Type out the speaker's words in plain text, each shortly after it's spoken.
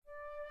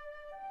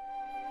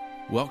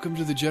Welcome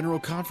to the General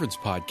Conference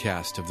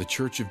podcast of The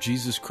Church of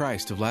Jesus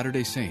Christ of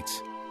Latter-day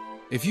Saints.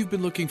 If you've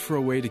been looking for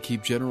a way to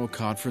keep General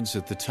Conference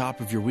at the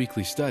top of your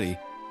weekly study,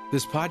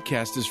 this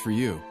podcast is for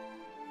you.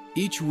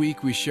 Each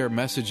week we share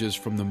messages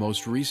from the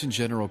most recent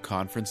General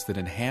Conference that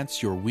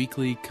enhance your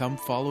weekly Come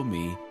Follow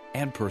Me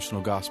and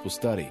personal gospel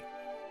study.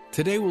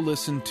 Today we'll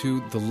listen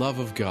to The Love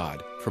of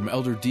God from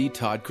Elder D.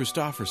 Todd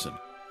Christofferson.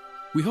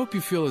 We hope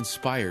you feel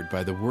inspired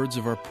by the words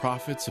of our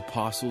prophets,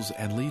 apostles,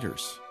 and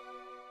leaders.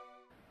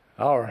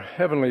 Our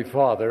Heavenly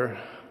Father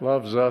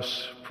loves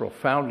us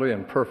profoundly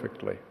and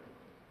perfectly.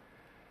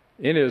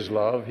 In His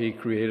love, He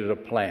created a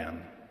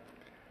plan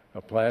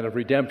of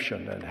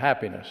redemption and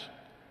happiness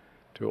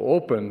to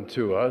open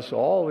to us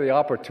all the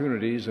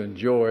opportunities and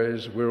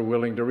joys we're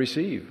willing to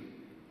receive,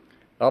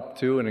 up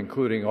to and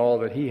including all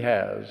that He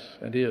has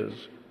and is.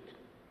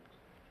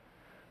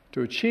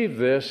 To achieve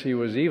this, He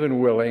was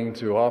even willing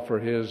to offer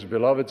His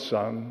beloved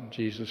Son,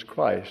 Jesus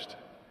Christ,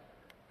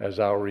 as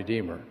our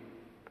Redeemer.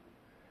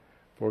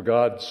 For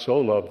God so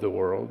loved the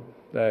world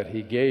that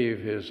He gave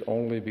His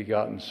only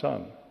begotten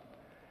Son,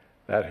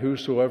 that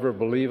whosoever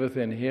believeth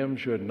in Him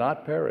should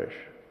not perish,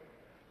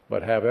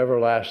 but have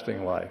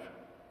everlasting life.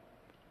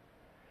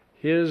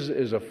 His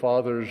is a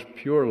Father's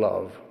pure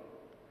love,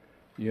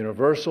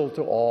 universal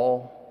to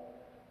all,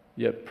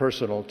 yet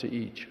personal to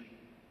each.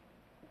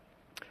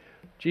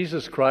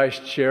 Jesus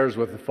Christ shares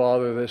with the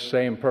Father this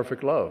same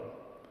perfect love.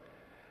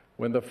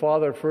 When the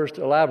Father first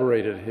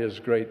elaborated His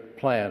great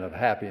plan of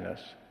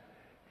happiness,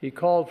 He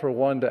called for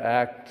one to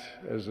act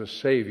as a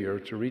Savior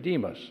to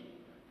redeem us,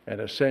 an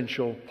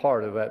essential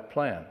part of that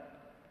plan.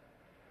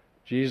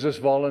 Jesus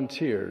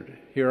volunteered,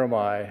 "Here am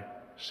I,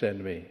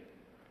 send me."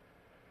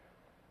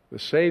 The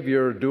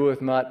Savior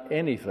doeth not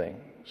anything,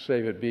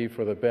 save it be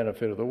for the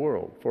benefit of the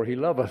world, for He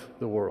loveth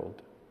the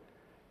world,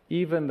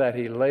 even that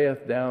He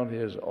layeth down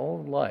His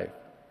own life,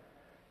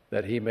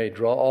 that He may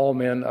draw all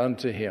men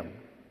unto Him.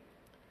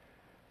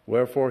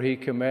 Wherefore He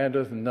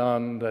commandeth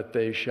none that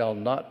they shall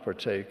not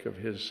partake of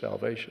His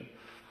salvation.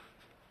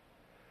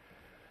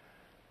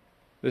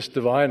 This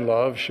divine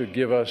love should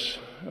give us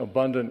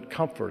abundant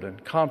comfort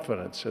and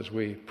confidence as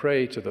we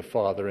pray to the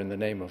Father in the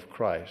name of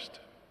Christ.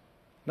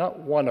 Not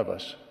one of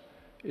us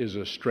is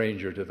a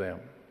stranger to them.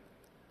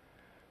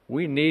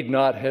 We need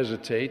not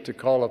hesitate to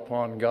call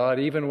upon God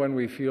even when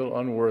we feel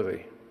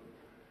unworthy.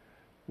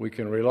 We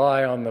can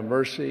rely on the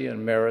mercy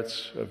and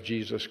merits of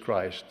Jesus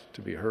Christ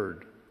to be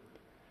heard.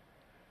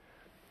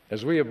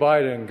 As we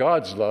abide in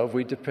God's love,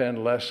 we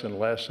depend less and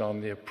less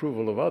on the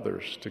approval of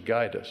others to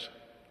guide us.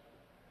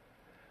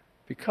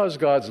 Because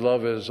God's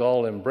love is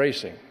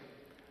all-embracing,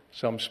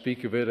 some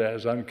speak of it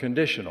as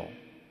unconditional,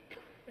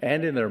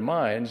 and in their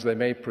minds they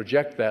may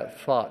project that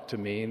thought to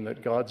mean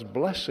that God's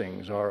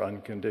blessings are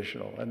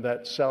unconditional and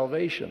that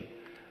salvation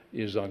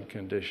is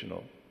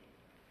unconditional.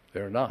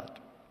 They're not.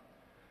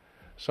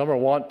 Some are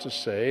wont to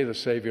say, "The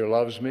Savior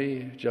loves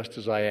me just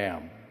as I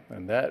am,"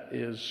 and that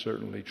is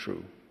certainly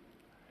true.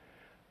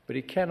 But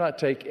He cannot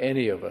take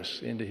any of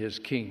us into His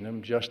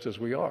kingdom just as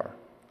we are,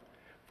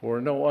 for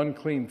no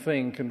unclean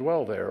thing can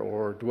dwell there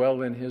or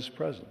dwell in His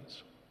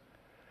presence.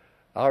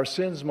 Our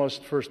sins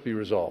must first be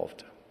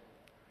resolved.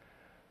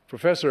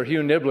 Professor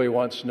Hugh Nibley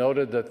once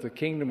noted that the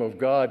kingdom of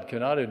God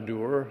cannot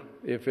endure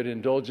if it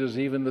indulges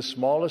even the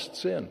smallest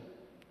sin.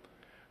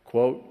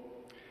 Quote,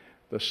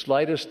 "The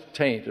slightest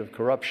taint of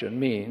corruption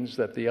means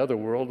that the other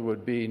world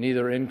would be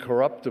neither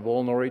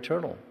incorruptible nor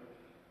eternal.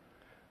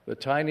 The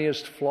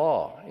tiniest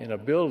flaw in a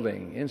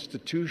building,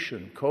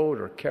 institution, code,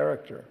 or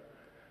character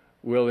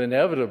will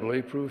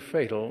inevitably prove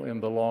fatal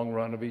in the long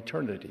run of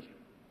eternity."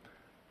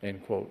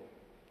 End quote.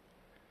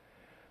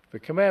 The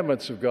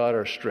commandments of God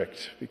are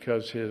strict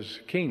because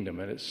His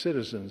kingdom and its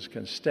citizens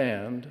can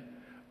stand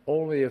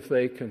only if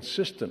they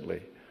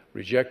consistently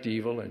reject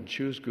evil and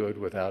choose good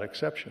without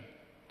exception.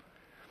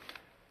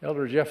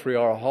 Elder Jeffrey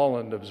R.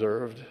 Holland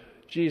observed,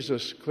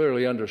 Jesus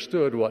clearly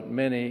understood what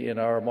many in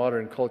our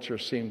modern culture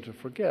seem to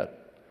forget,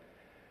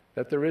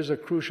 that there is a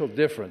crucial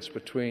difference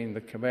between the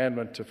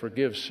commandment to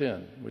forgive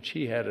sin, which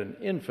He had an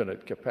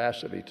infinite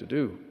capacity to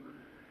do,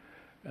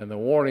 and the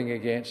warning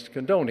against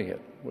condoning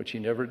it, which He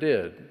never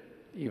did,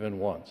 even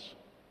once.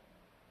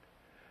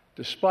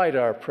 Despite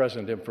our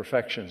present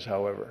imperfections,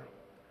 however,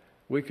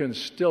 we can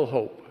still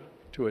hope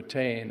to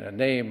attain a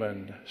name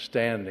and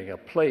standing, a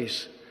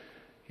place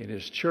in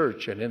His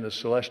church and in the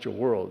celestial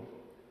world.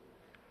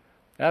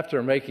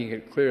 After making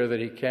it clear that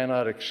He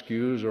cannot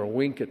excuse or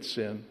wink at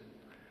sin,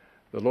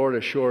 the Lord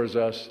assures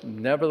us,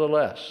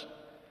 "Nevertheless,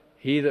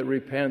 he that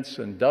repents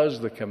and does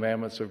the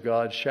commandments of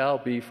God shall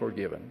be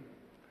forgiven.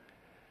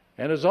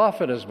 And as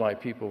often as my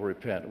people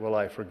repent, will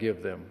I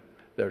forgive them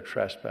their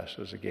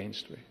trespasses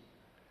against me."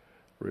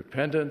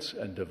 Repentance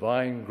and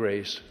divine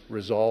grace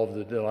resolve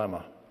the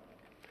dilemma.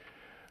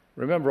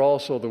 Remember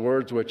also the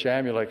words which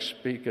Amulek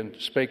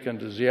spake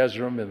unto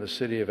Zeezrom in the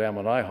city of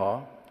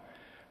Ammonihah,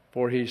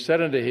 for he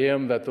said unto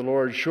him that the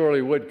Lord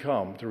surely would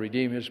come to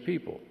redeem His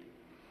people,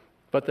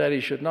 but that He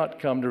should not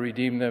come to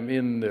redeem them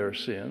in their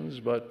sins,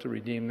 but to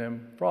redeem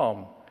them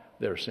from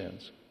their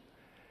sins.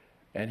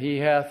 and he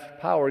hath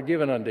power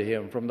given unto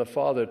him from the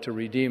Father to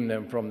redeem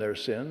them from their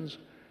sins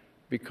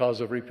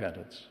because of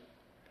repentance.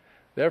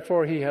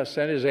 Therefore he hath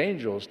sent his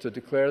angels to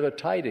declare the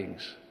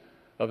tidings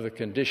of the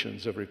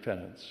conditions of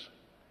repentance,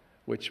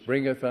 which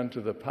bringeth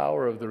unto the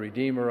power of the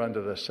Redeemer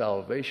unto the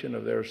salvation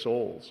of their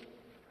souls.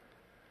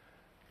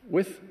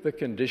 With the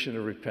condition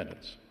of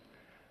repentance,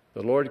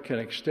 the Lord can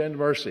extend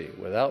mercy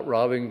without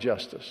robbing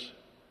justice,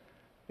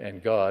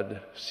 and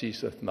God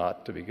ceaseth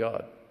not to be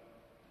God.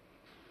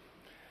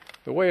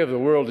 The way of the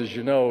world, as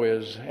you know,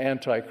 is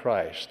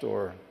anti-Christ,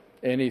 or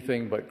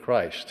anything but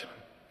Christ.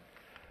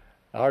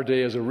 Our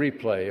day is a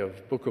replay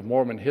of Book of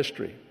Mormon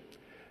history,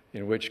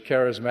 in which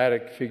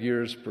charismatic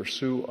figures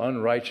pursue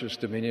unrighteous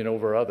dominion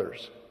over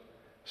others,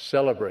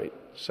 celebrate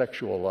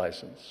sexual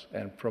license,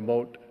 and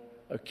promote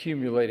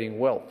accumulating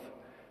wealth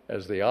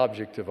as the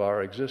object of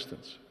our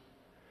existence.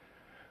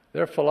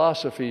 Their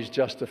philosophies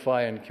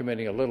justify in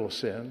committing a little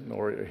sin,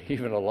 or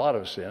even a lot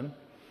of sin,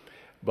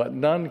 but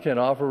none can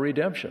offer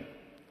redemption.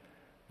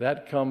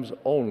 That comes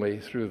only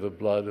through the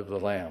blood of the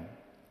Lamb.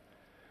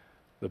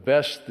 The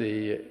best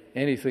the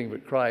anything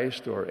but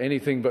Christ or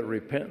anything but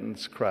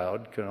repentance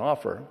crowd can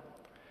offer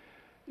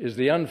is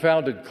the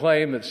unfounded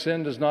claim that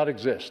sin does not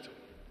exist,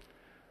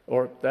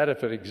 or that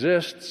if it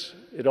exists,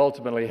 it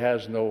ultimately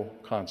has no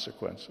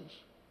consequences.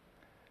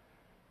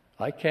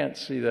 I can't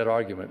see that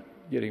argument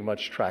getting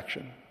much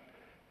traction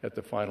at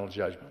the final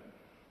judgment.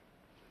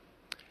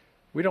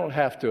 We don't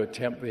have to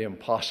attempt the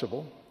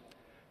impossible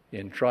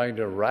in trying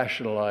to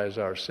rationalize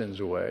our sins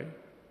away.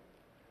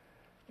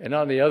 And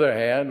on the other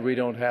hand, we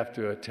don't have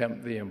to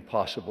attempt the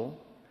impossible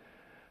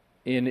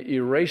in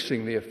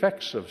erasing the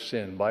effects of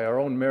sin by our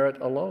own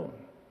merit alone.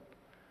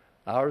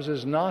 Ours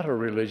is not a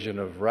religion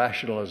of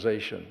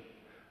rationalization,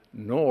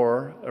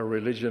 nor a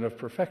religion of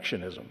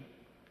perfectionism,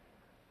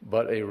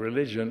 but a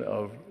religion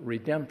of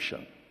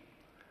redemption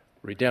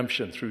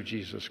through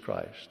Jesus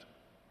Christ.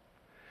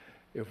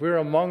 If we're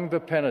among the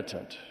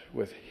penitent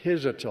with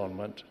his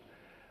atonement,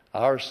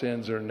 our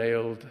sins are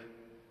nailed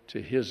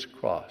to his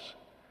cross,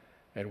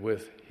 and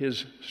with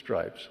his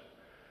stripes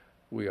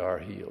we are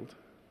healed.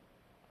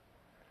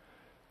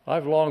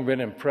 I've long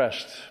been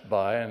impressed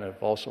by, and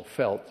have also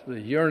felt, the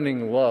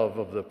yearning love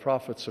of the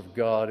prophets of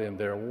God in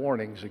their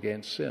warnings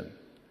against sin.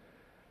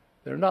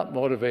 They're not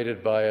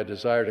motivated by a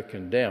desire to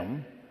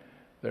condemn.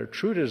 Their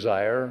true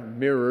desire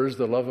mirrors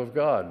the love of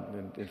God.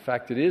 And in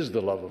fact, it is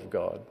the love of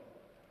God.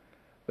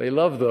 They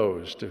love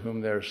those to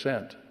whom they're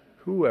sent,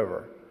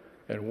 whoever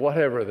and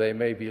whatever they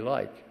may be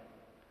like.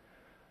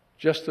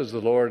 Just as the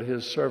Lord,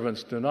 his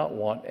servants, do not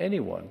want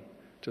anyone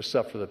to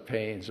suffer the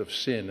pains of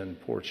sin and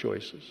poor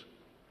choices.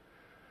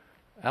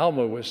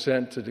 Alma was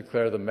sent to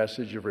declare the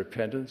message of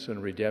repentance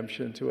and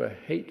redemption to a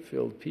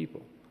hate-filled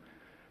people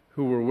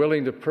who were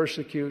willing to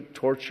persecute,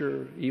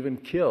 torture, even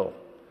kill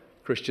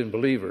Christian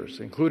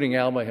believers, including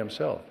Alma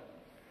himself.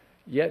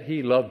 Yet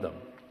he loved them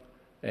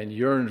and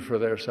yearned for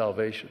their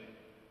salvation.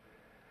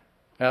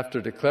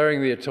 After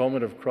declaring the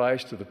atonement of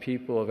Christ to the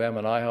people of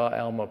Ammonihah,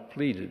 Alma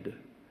pleaded,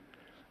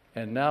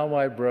 "And now,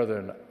 my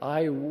brethren,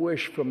 I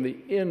wish from the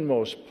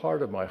inmost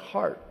part of my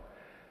heart,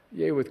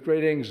 yea, with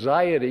great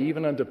anxiety,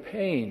 even unto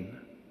pain,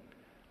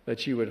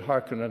 that ye would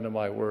hearken unto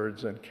my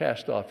words and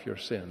cast off your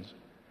sins,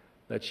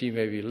 that ye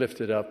may be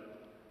lifted up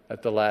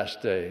at the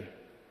last day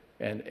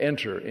and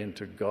enter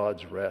into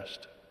God's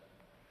rest."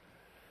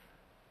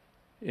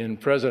 In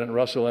President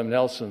Russell M.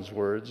 Nelson's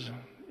words,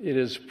 it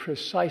is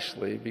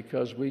precisely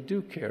because we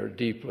do care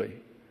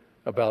deeply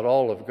about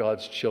all of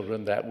God's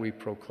children that we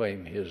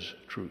proclaim his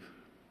truth.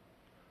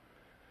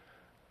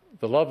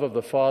 The love of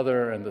the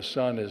Father and the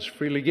Son is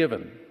freely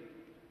given,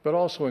 but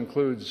also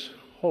includes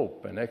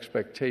hope and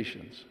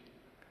expectations.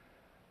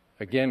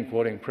 Again,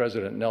 quoting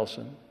President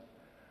Nelson,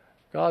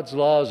 God's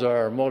laws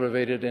are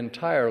motivated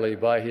entirely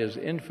by his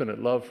infinite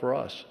love for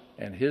us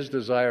and his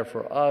desire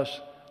for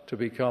us to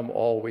become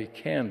all we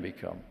can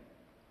become.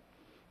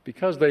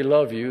 Because they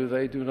love you,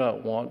 they do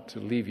not want to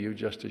leave you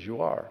just as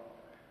you are.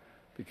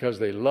 Because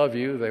they love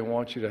you, they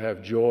want you to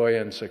have joy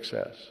and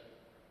success.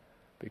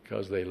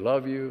 Because they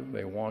love you,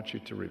 they want you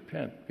to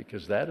repent,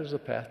 because that is the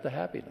path to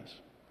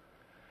happiness.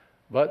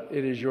 But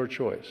it is your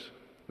choice.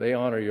 They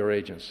honor your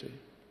agency.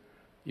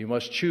 You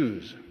must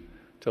choose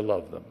to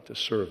love them, to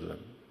serve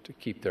them, to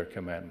keep their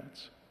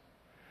commandments.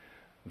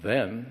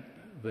 Then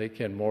they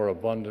can more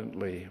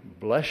abundantly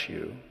bless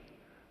you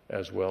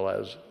as well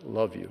as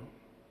love you.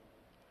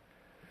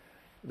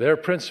 Their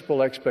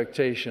principal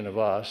expectation of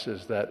us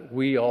is that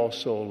we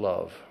also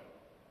love.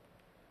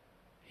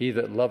 He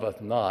that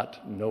loveth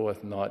not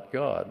knoweth not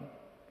God,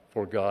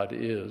 for God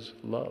is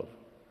love.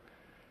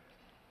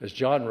 As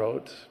John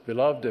wrote,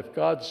 "Beloved, if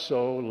God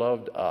so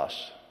loved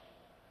us,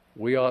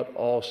 we ought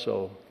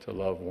also to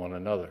love one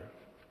another."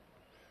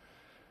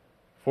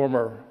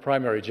 Former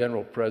Primary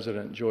General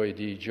President Joy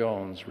D.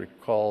 Jones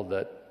recalled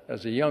that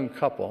as a young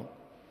couple,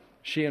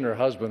 she and her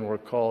husband were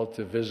called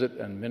to visit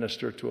and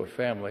minister to a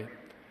family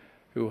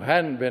who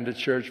hadn't been to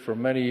church for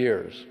many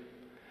years.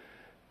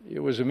 It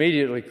was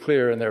immediately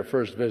clear in their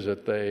first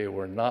visit they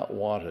were not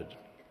wanted.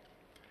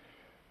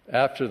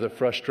 After the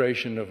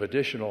frustration of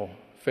additional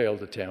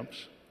failed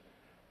attempts,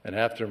 and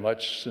after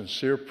much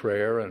sincere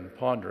prayer and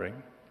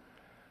pondering,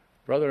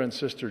 Brother and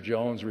Sister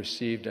Jones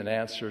received an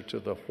answer to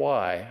the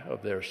why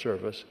of their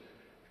service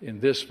in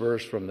this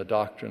verse from the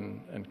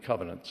Doctrine and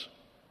Covenants.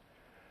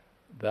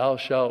 Thou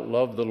shalt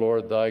love the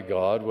Lord thy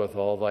God with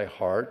all thy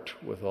heart,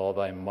 with all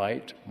thy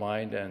might,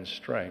 mind, and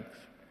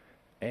strength,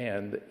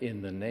 and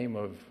in the name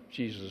of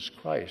Jesus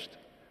Christ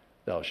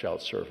thou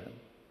shalt serve him.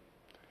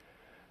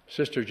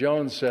 Sister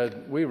Jones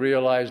said, we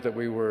realized that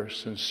we were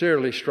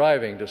sincerely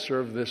striving to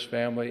serve this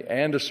family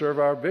and to serve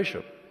our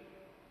bishop,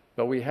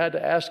 but we had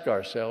to ask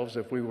ourselves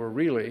if we were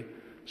really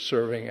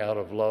serving out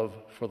of love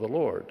for the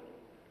Lord.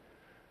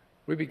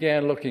 We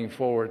began looking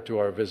forward to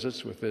our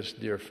visits with this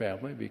dear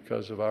family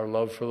because of our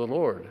love for the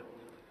Lord.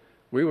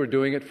 We were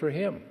doing it for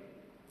him.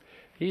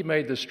 He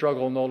made the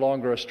struggle no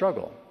longer a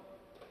struggle.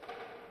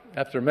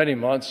 After many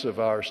months of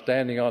our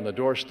standing on the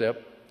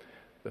doorstep,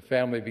 the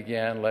family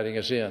began letting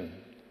us in.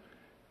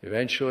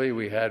 Eventually,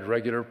 we had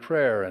regular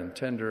prayer and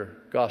tender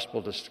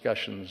gospel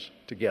discussions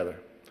together.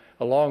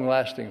 A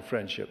long-lasting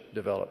friendship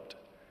developed.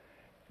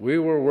 We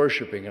were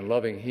worshiping and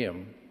loving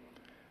him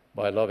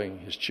by loving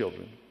his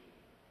children.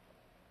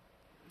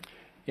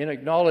 In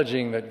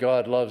acknowledging that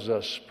God loves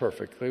us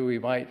perfectly, we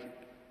might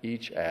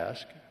each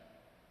ask,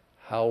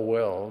 how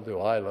well do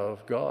I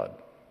love God?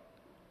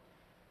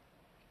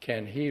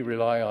 Can he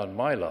rely on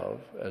my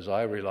love as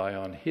I rely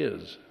on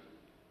his?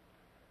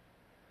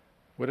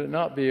 Would it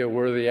not be a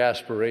worthy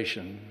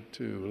aspiration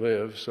to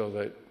live so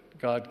that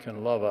God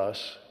can love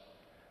us,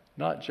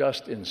 not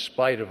just in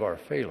spite of our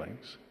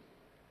failings,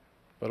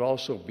 but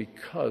also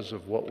because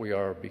of what we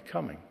are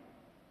becoming?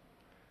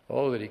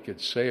 Oh, that he could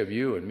say of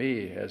you and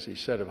me, as he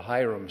said of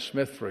Hiram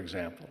Smith, for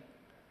example,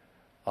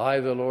 I,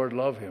 the Lord,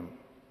 love him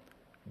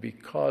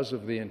because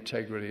of the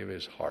integrity of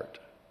his heart.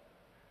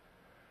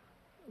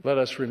 Let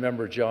us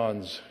remember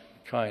John's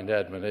kind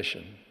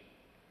admonition.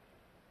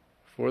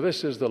 For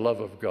this is the love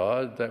of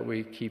God, that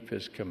we keep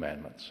his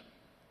commandments.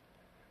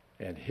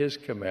 And his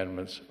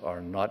commandments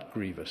are not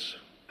grievous.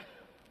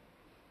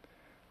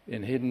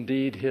 And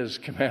indeed, his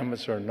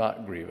commandments are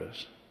not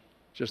grievous,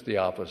 just the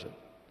opposite.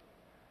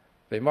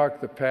 They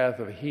mark the path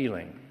of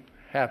healing,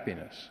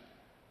 happiness,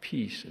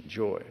 peace, and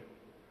joy.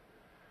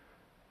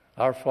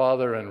 Our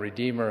Father and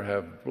Redeemer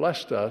have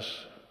blessed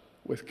us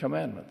with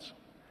commandments.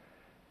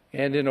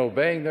 And in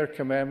obeying their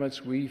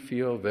commandments, we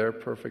feel their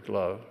perfect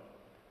love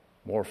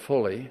more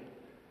fully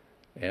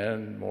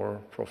and more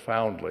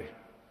profoundly.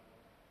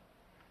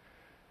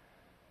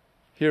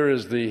 Here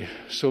is the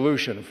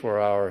solution for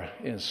our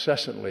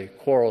incessantly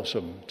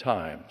quarrelsome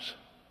times: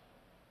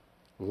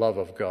 love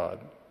of God.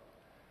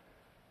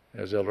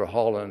 As Elder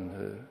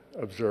Holland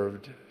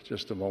observed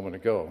just a moment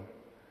ago,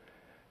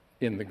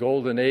 in the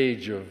golden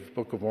age of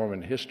Book of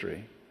Mormon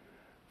history,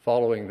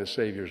 following the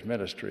Savior's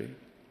ministry,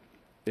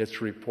 it's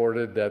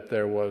reported that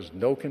there was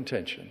no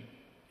contention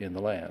in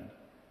the land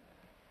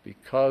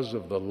because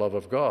of the love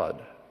of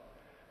God,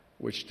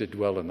 which did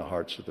dwell in the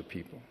hearts of the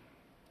people.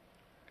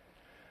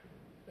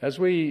 As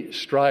we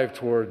strive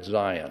toward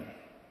Zion,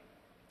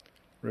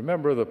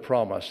 remember the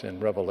promise in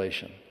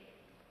Revelation.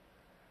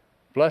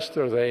 Blessed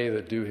are they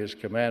that do his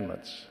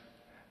commandments,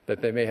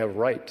 that they may have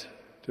right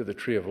to the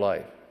tree of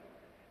life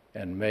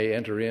and may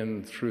enter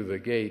in through the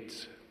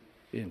gates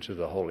into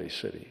the holy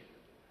city.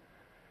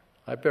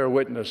 I bear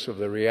witness of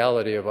the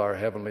reality of our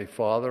Heavenly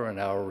Father and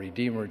our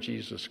Redeemer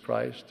Jesus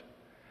Christ,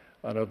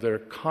 and of their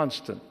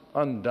constant,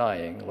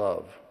 undying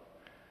love.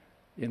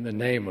 In the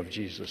name of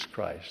Jesus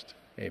Christ,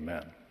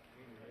 amen.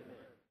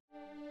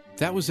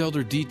 That was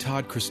Elder D.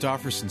 Todd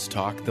Christofferson's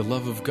talk, The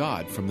Love of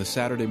God, from the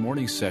Saturday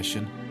morning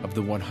session of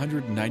the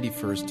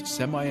 191st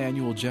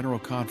Semi-Annual General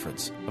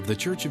Conference of The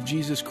Church of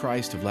Jesus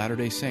Christ of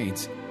Latter-day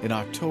Saints in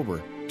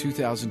October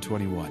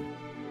 2021.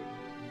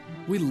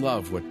 We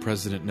love what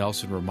President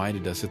Nelson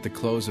reminded us at the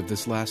close of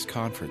this last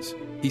conference.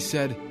 He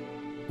said,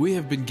 "We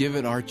have been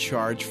given our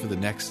charge for the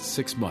next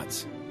 6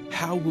 months.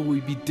 How will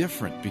we be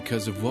different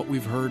because of what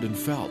we've heard and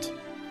felt?"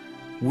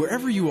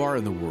 Wherever you are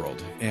in the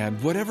world,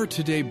 and whatever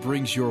today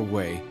brings your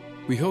way,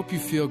 we hope you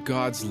feel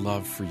God's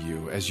love for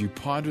you as you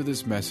ponder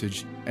this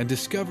message and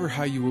discover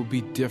how you will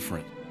be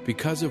different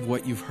because of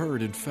what you've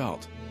heard and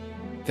felt.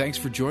 Thanks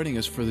for joining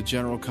us for the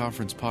General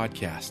Conference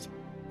podcast.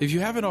 If you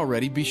haven't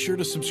already, be sure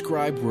to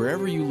subscribe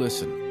wherever you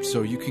listen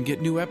so you can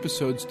get new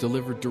episodes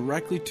delivered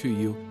directly to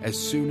you as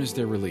soon as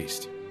they're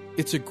released.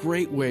 It's a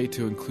great way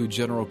to include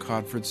General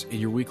Conference in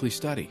your weekly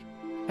study.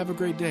 Have a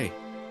great day.